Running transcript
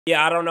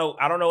Yeah, I don't know.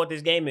 I don't know what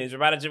this game is.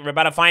 We're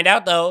about to find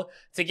out though.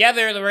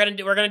 Together, we're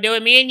gonna do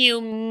it. Me and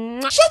you.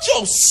 Shut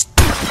your.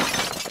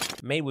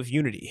 Made with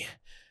Unity.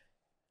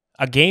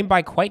 A game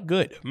by Quite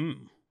Good.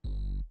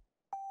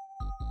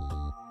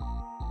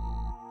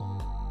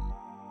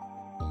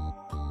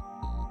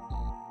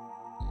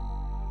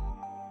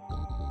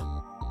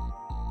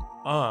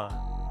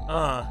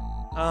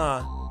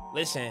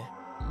 Listen.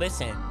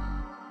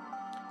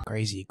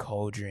 Crazy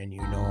Cauldron,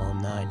 you know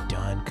I'm not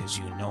done, cause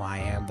you know I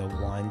am the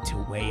one to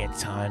weigh a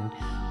ton.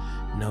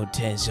 No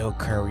Denzel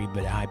Curry,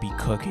 but I be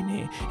cooking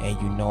it, and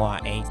you know I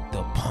ain't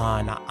the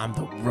pawn, I'm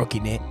the rook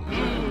in it.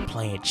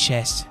 Playing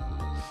chess,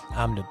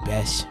 I'm the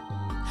best.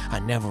 I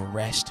never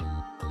rest,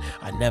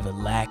 I never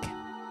lack.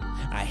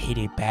 I hit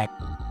it back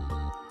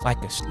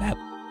like a slap.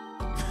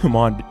 I'm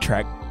on the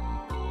track.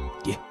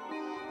 Yeah.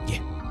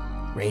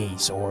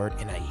 Raise sword,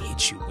 and I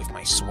hit you with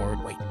my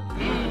sword. Wait,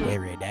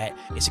 where it at?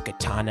 It's a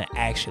katana,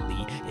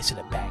 actually. It's in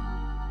the back.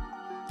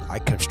 I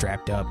come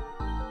strapped up.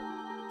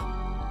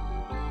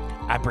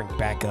 I bring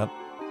back up.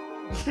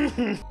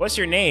 What's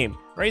your name?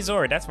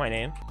 Razor, that's my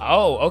name.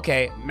 Oh,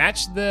 okay.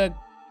 Match the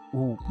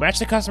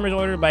customer's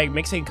order by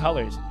mixing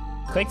colors.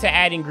 Click to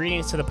add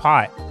ingredients to the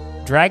pot.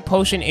 Drag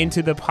potion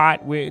into the pot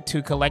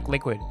to collect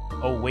liquid.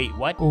 Oh, wait,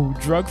 what? Oh,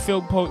 drag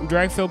fill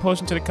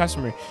potion to the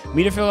customer.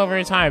 Meter fill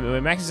over time. If it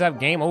maxes up,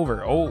 game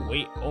over. Oh,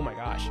 wait. Oh, my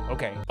gosh.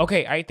 Okay.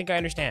 Okay, I think I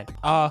understand.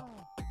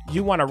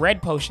 You want a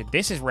red potion.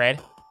 This is red.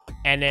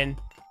 And then...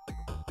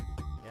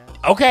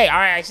 Okay, all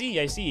right, I see.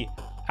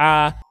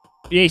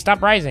 Yeah,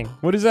 stop rising.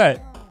 What is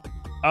that?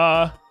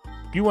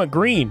 You want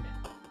green.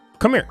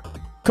 Come here.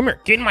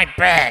 Get in my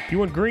bag. You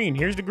want green.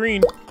 Here's the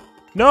green.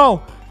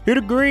 No. Here's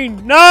the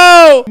green.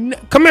 No.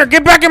 Come here.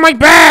 Get back in my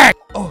bag.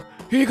 Oh.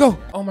 Here you go.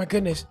 Oh my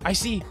goodness. I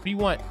see. What do you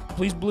want?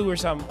 Please blue or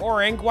something.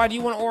 Orange. Why do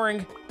you want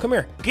orange? Come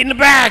here. Get in the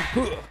bag.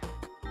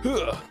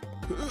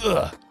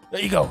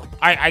 There you go.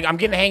 I'm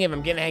getting the hang of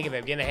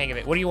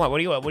it. What do you want?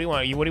 You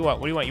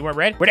want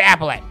red? Where the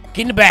apple at?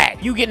 Get in the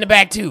bag. You get in the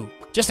bag too.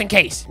 Just in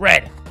case.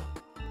 Red.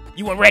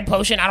 You want red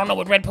potion? I don't know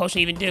what red potion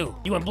even do.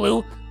 You want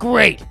blue?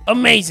 Great.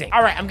 Amazing.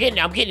 All right. I'm getting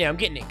it.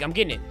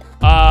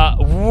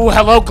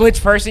 Hello,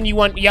 glitch person. You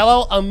want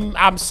yellow?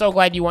 I'm so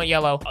glad you want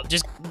yellow.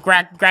 Just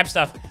grab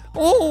stuff.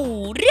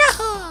 Ooh,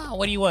 yeah.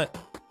 What do you want?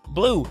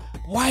 Blue.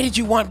 Why did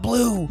you want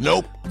blue?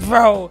 Nope.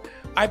 Bro,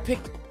 I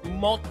picked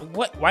what?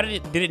 Why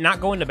did it not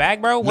go in the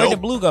bag, bro? Where'd the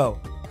blue go?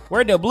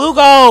 Where did the blue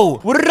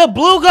go?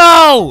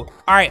 All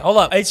right, hold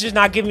up. It's just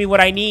not giving me what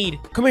I need.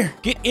 Come here.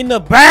 Get in the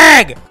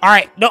bag. All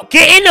right. No,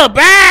 get in the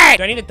bag.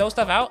 Do I need to throw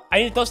stuff out?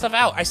 I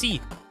see.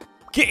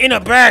 Get in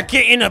the bag.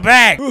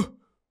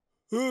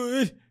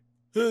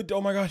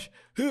 Oh my gosh.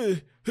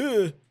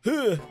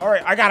 All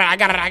right, I got it.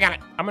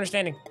 I'm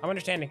understanding.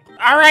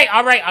 All right.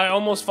 I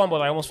almost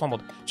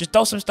fumbled. Just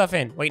throw some stuff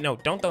in. Wait, no,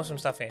 don't throw some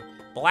stuff in.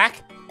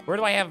 Black?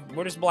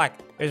 Where's black?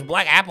 There's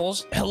black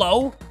apples.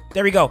 Hello?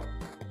 There we go.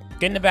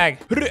 Get in the bag.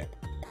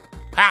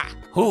 Ha!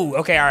 Ooh,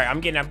 okay, all right. I'm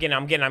getting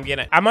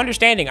it. I'm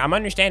understanding. I'm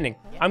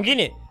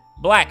getting it.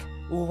 Black.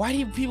 Ooh, why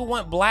do people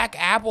want black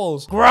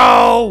apples?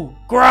 Grow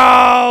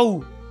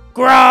to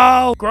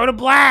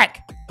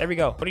black. There we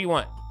go. What do you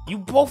want? You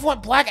both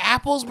want black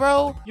apples,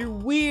 bro? You're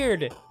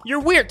weird,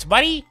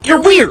 buddy. You're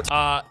weird.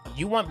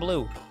 You want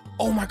blue.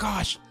 Oh my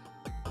gosh.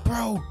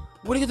 Bro,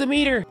 what is the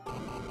meter?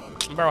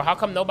 Bro, how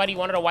come nobody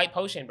wanted a white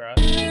potion, bro?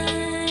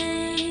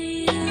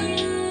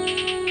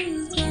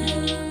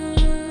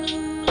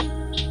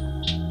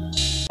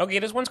 Okay,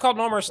 this one's called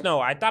No More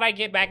Snow. I thought I'd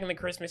get back in the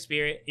Christmas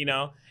spirit, you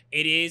know.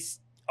 It is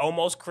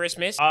almost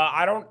Christmas.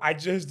 I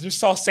just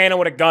saw Santa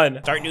with a gun.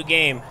 Start new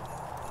game.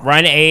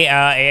 Run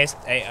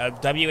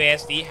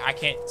WASD. I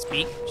can't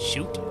speak.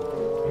 Shoot.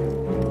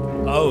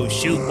 Oh,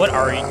 shoot. What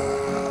are you?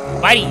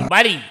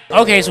 Buddy.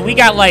 Okay, so we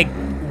got like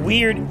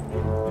weird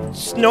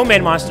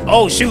snowman monster.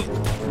 Oh, shoot.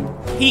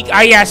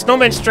 Yeah,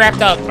 snowman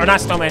strapped up. Or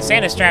not snowman,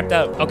 Santa strapped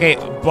up. Okay,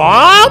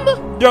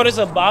 bomb? Bro, there's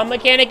a bomb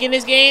mechanic in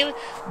this game?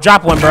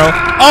 Drop one, bro.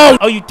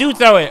 Oh, you do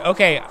throw it.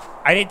 Okay,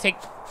 I didn't take...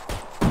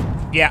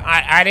 Yeah,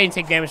 I didn't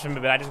take damage from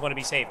it, but I just want to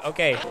be safe.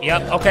 Okay,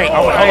 yep, okay.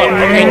 Oh, hold on.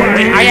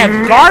 Okay, I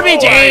have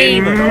garbage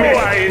aim.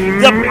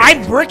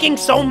 I'm bricking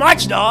so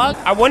much, dog.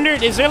 I wonder,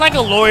 is there like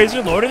a lore? Is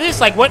there lore to this?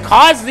 Like, what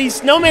caused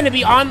these snowmen to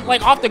be on,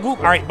 like, off the goop?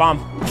 All right, bomb.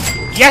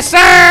 Yes,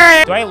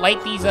 sir. Do I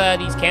light these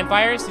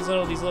campfires? These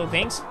little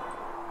things?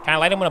 Can I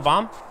light them with a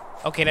bomb?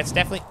 Okay, that's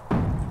definitely...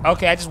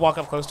 Okay, I just walk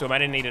up close to him. I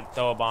didn't need to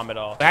throw a bomb at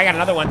all. I got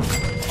another one.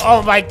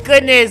 Oh my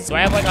goodness. Do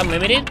I have like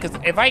unlimited? Because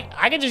if I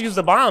can just use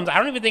the bombs. I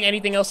don't even think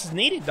anything else is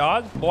needed,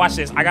 dog. But watch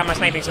this. I got my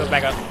sniping skills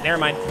back up. Never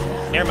mind.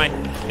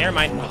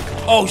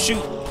 Oh,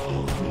 shoot.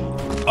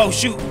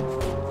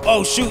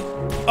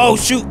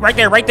 Right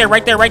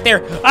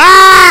there.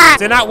 Ah!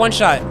 They're not one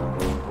shot.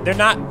 They're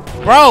not.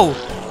 Bro,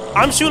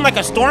 I'm shooting like a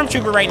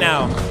stormtrooper right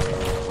now.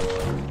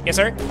 Yes,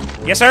 sir.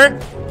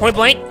 Point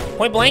blank.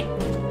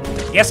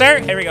 Yes, sir.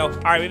 Here we go. All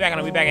right, we back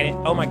on it.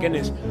 Oh my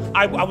goodness.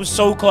 I was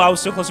so close. I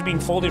was so close to being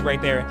folded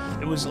right there.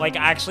 It was like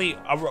actually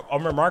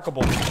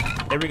unremarkable.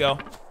 There we go.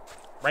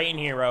 Right in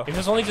here, bro. If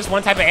there's only just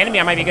one type of enemy,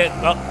 I might be good.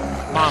 Oh.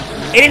 Bomb.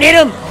 It didn't hit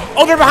him.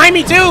 Oh, they're behind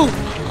me too.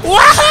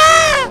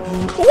 Waha!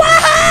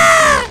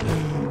 Waha!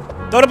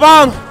 Throw the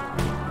bomb.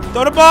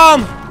 Throw the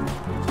bomb.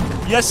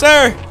 Yes,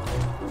 sir.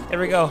 There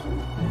we go.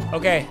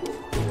 Okay.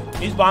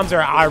 These bombs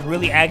are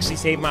really actually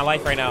saving my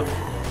life right now.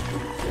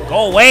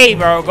 Go away,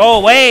 bro. Go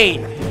away.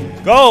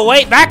 Go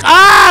away. Back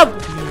up.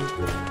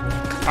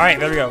 All right,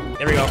 there we go.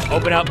 There we go.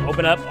 Open up.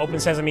 Open up. Open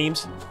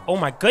sesames. Oh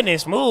my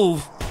goodness.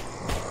 Move.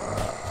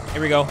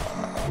 Here we go.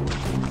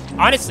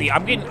 Honestly,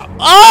 I'm getting...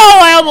 Oh,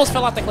 I almost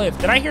fell off the cliff.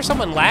 Did I hear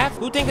someone laugh?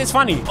 Who think it's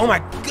funny? Oh my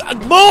God.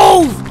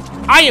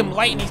 Move. I am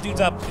lighting these dudes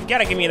up. You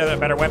gotta give me another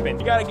better weapon.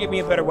 You gotta give me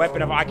a better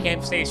weapon if I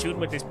can't stay shooting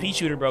with this pea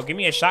shooter, bro. Give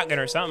me a shotgun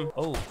or something.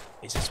 Oh,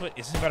 is this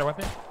a better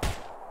weapon?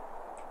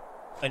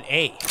 An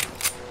A.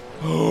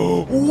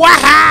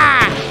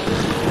 Waha!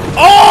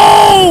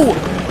 Oh!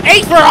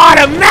 A for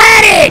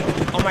automatic!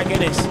 Oh my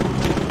goodness.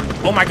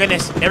 Oh my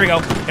goodness. There we go.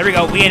 There we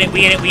go. We in it.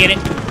 We in it. We in it.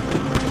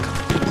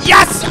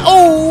 Yes!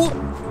 Oh!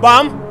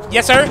 Bomb.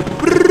 Yes, sir.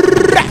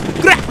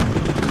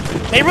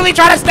 They really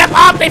try to step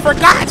up. They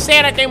forgot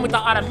Santa came with the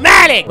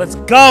automatic. Let's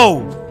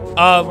go.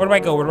 Where do I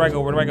go? Where do I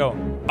go? Where do I go?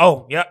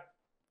 Oh, yep.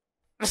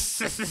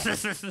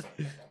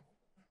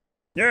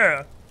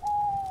 Yeah.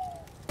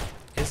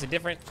 Is it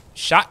different?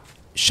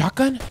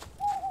 Shotgun?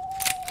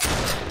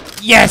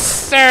 Yes,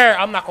 sir.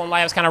 I'm not gonna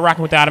lie. I was kind of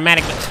rocking with the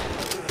automatic,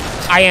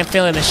 but I am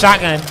feeling the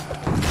shotgun.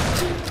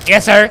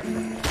 Yes, sir.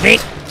 Big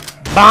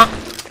bonk.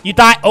 You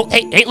thought? Oh,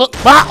 hey, look.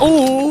 Ah,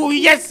 ooh,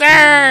 yes,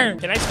 sir.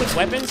 Can I switch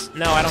weapons?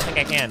 No, I don't think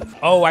I can.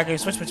 Oh, I can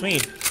switch between.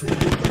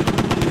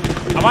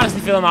 I'm honestly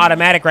feeling the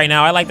automatic right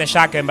now. I like the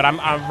shotgun, but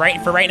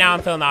for right now,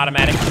 I'm feeling the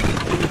automatic.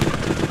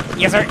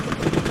 Yes, sir.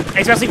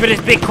 Especially for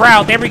this big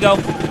crowd. There we go.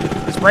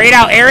 Spray it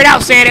out. Air it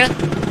out, Santa.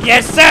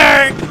 Yes,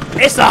 sir.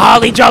 It's a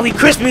holly jolly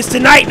Christmas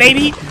tonight,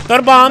 baby. Throw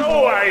the bomb.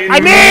 Oh,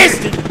 I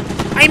missed.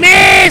 I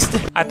missed.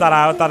 I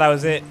thought that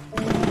was it.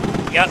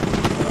 Yep.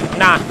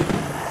 Nah.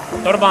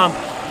 Throw the bomb.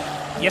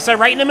 Yes, sir.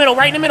 Right in the middle.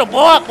 Right in the middle.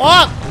 Blow up. Blow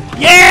up.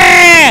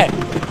 Yeah!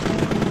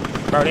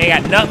 Bro, they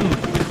got nothing.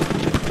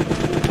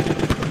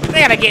 They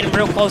gotta get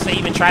real close to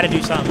even try to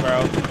do something,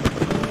 bro.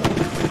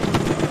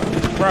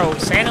 Bro,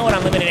 Santa with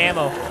unlimited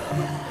ammo.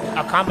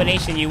 A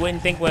combination you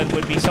wouldn't think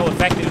would be so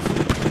effective.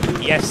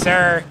 Yes,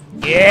 sir.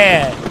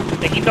 Yeah.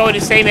 They keep throwing the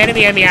same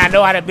enemy at me. I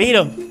know how to beat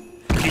them.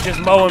 You just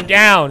mow them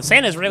down.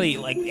 Santa's really,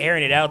 like,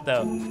 airing it out,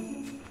 though.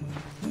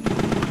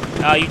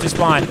 Oh, you just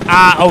spawned.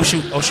 Ah, oh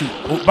shoot, oh shoot.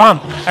 Oh, bomb.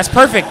 That's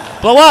perfect.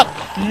 Blow up.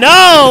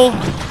 No!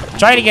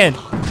 Try it again.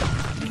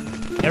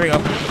 There we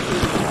go.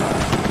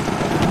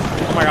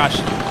 Oh my gosh.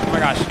 Oh my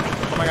gosh.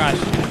 Oh my gosh.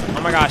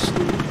 Oh my gosh.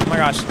 Oh my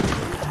gosh.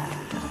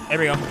 There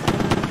we go.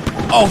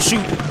 Oh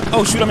shoot.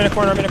 Oh shoot, I'm in a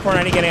corner. I'm in a corner.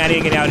 I need to get out. I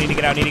need to get out. I need to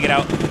get out. I need to get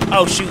out.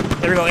 Oh shoot.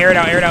 There we go. Air it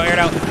out. Air it out. Air it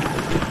out.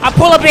 I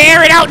pull up and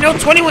air it out. No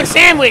 21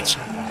 sandwich.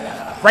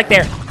 Right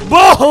there.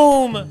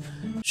 Boom.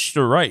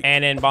 Straight.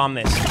 And then bomb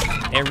this.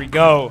 There we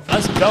go.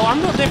 Let's go. I'm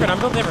a little different. I'm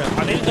a little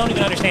different. They don't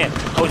even understand.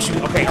 Oh, shoot.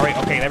 Okay, all right.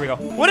 Okay, there we go.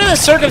 What are the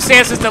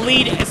circumstances to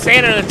lead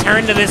Santa to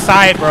turn to this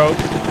side, bro?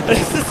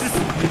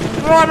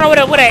 Bro,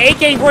 I'm with an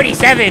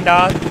AK-47,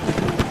 dog.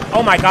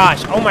 Oh, my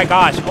gosh. Oh, my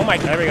gosh. Oh, my...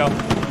 There we go.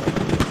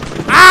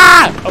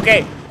 Ah!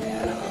 Okay.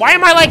 Why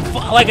am I,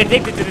 like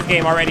addicted to this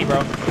game already,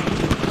 bro?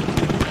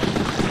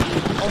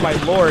 Oh, my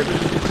lord.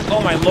 Oh,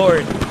 my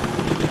lord.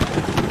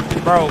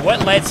 Bro,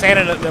 what led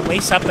Santa to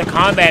lace up the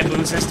combat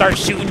boots and start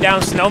shooting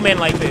down snowmen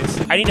like this?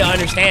 I need to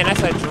understand.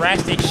 That's a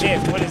drastic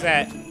shift. What is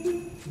that?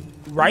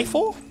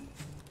 Rifle?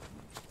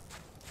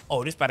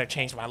 Oh, this better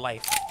change my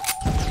life.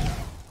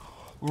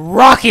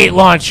 Rocket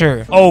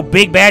launcher. Oh,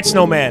 big bad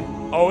snowman.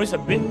 Oh, it's a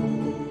bit...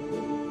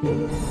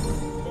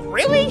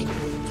 Really?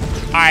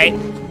 All right.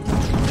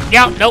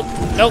 Yep, nope,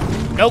 nope,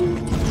 nope.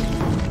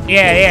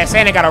 Yeah,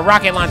 Santa got a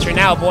rocket launcher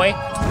now, boy.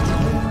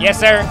 Yes,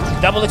 sir.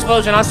 Double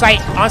explosion on site,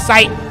 on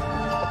site.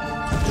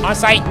 On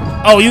site.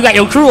 Oh, you got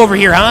your crew over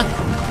here, huh?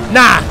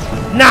 Nah.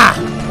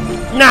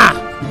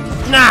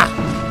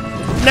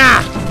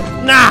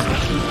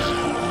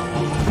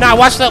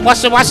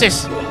 Watch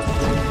this.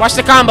 Watch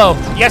the combo.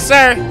 Yes,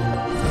 sir.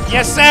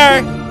 Yes,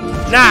 sir.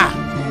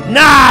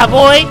 Nah,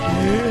 boy.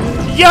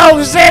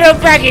 Yo, Santa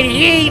back in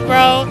heat,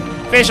 bro.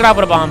 Finish it off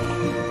with a bomb.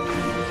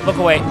 Look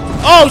away.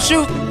 Oh,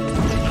 shoot.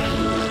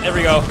 There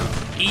we go.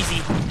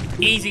 Easy.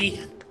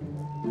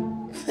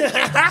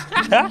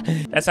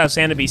 That's how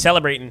Santa be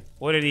celebrating.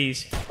 What are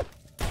these?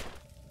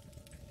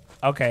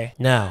 Okay.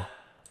 Now,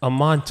 a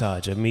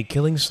montage of me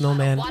killing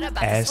snowman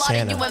as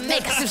Santa.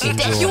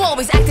 You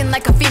always acting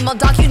like a female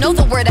dog, you know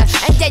the word. And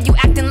then you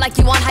acting like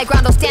you on high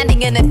ground or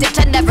standing in a ditch.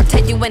 I never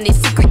tell you any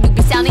secret. You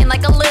be sounding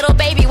like a little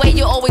baby. Way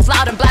you always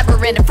loud and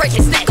blabbering and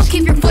freaking snitch. Go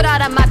keep your foot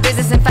out of my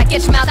business. In fact,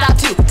 get your mouth out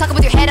too. Talking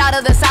with your head out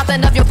of the south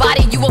end of your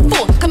body. You a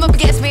fool. Come up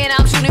against me and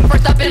I'm shooting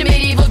first up in a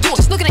medieval duel.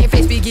 Just looking at your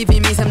face be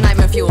giving me some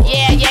nightmare fuel.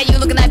 Yeah, you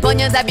looking like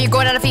bunions. have you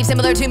going on a feed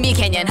similar to me,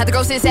 Kenyan? Had the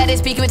grossest head,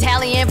 speak you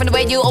Italian from the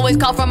way you always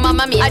call from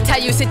Mamma Mia. I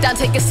tell you, sit down,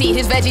 take a seat,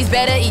 his veggies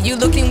better eat. You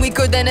looking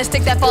weaker than a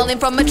stick that falling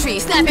from a tree.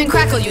 Snap and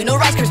crackle, you no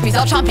Rice Krispies,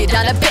 I'll chomp you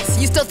down to bits.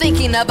 You still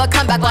thinking of a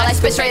comeback while I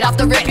spit straight off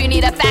the rip. You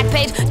need a fact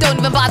page? Don't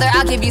even bother,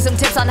 I'll give you some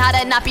tips on how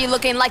to not be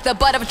looking like the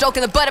butt of a joke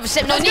in the butt of a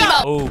ship, no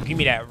Nemo. Oh, give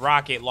me that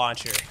rocket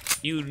launcher.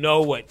 You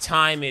know what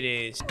time it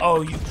is.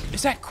 Oh,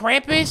 is that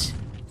Krampus?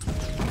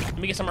 Let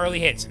me get some early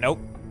hits.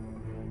 Nope.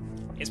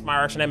 It's my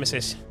arch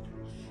nemesis.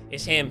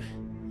 It's him.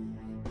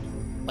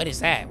 What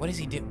is that? What is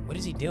he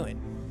doing?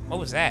 What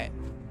was that?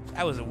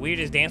 That was the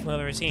weirdest dance move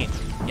I've ever seen.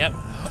 Yep.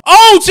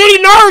 Oh,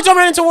 shooty nerds are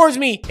running towards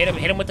me. Hit him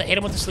with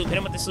the sloop. Hit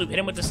him with the sloop. Hit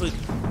him with the sloop.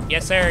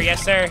 Yes, sir.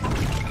 Yes, sir.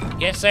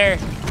 Yes, sir.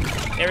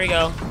 There we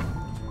go.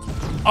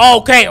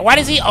 Okay. Why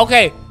does he?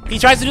 Okay. He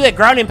tries to do that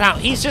ground and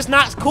pound. He's just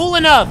not cool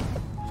enough.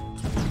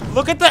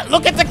 Look at the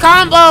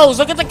combos.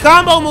 Look at the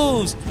combo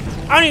moves.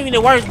 I don't even know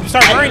where to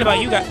start worrying about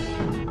you guys.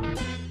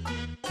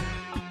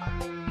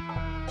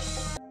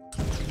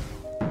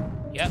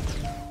 Yep.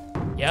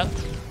 Yep.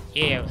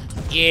 Yeah.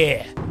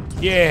 Yeah.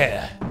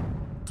 Yeah.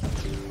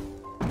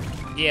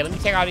 Yeah, let me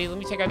take out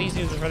these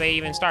dudes before they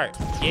even start.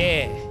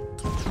 Yeah.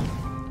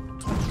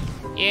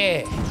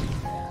 Yeah.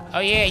 Oh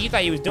yeah, you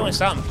thought you was doing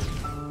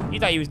something. You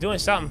thought you was doing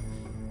something.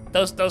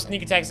 Those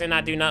sneak attacks did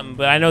not do nothing,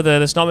 but I know the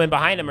snowmen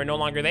behind them are no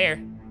longer there.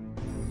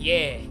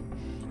 Yeah.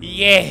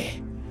 Yeah.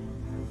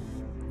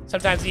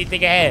 Sometimes you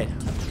think ahead.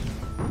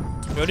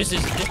 Bro, this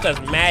does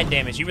mad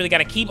damage. You really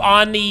gotta keep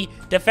on the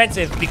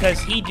defensive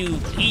because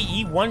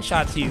he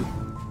one-shots you.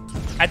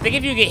 I think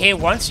if you get hit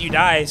once, you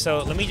die. So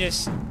let me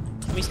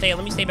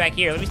stay back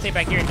here. Let me stay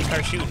back here and just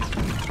start shooting.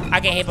 I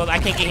can't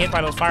get hit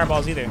by those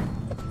fireballs either.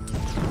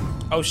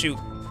 Oh shoot.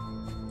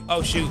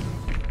 Oh shoot.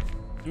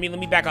 Let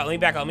me back up. Let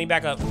me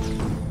back up.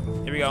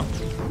 Here we go.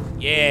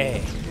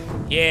 Yeah.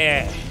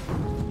 Yeah.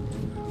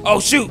 Oh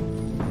shoot.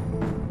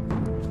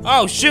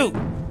 Oh shoot.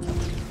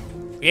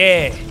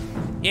 Yeah.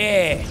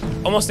 Yeah.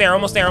 Almost there.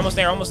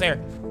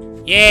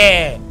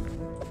 Yeah.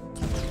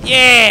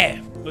 Yeah.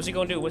 What's he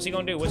gonna do?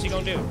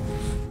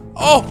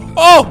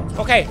 Oh!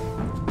 Okay.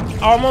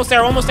 Almost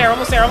there.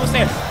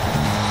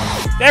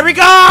 There we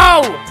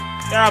go!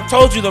 There, I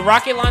told you, the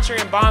rocket launcher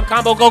and bomb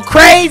combo go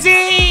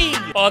crazy!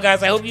 Well,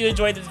 guys, I hope you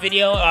enjoyed this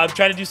video. I'm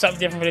trying to do something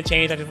different for the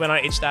change. I just went on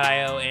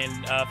itch.io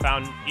and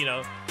found,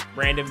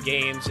 random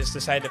games. Just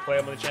decided to play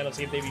them on the channel,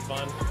 see if they'd be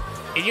fun.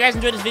 If you guys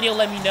enjoyed this video,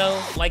 let me know.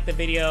 Like the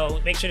video.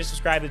 Make sure to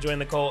subscribe to join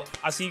the cult.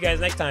 I'll see you guys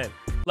next time.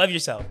 Love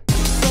yourself.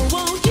 So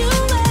won't you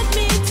let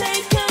me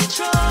take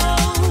control?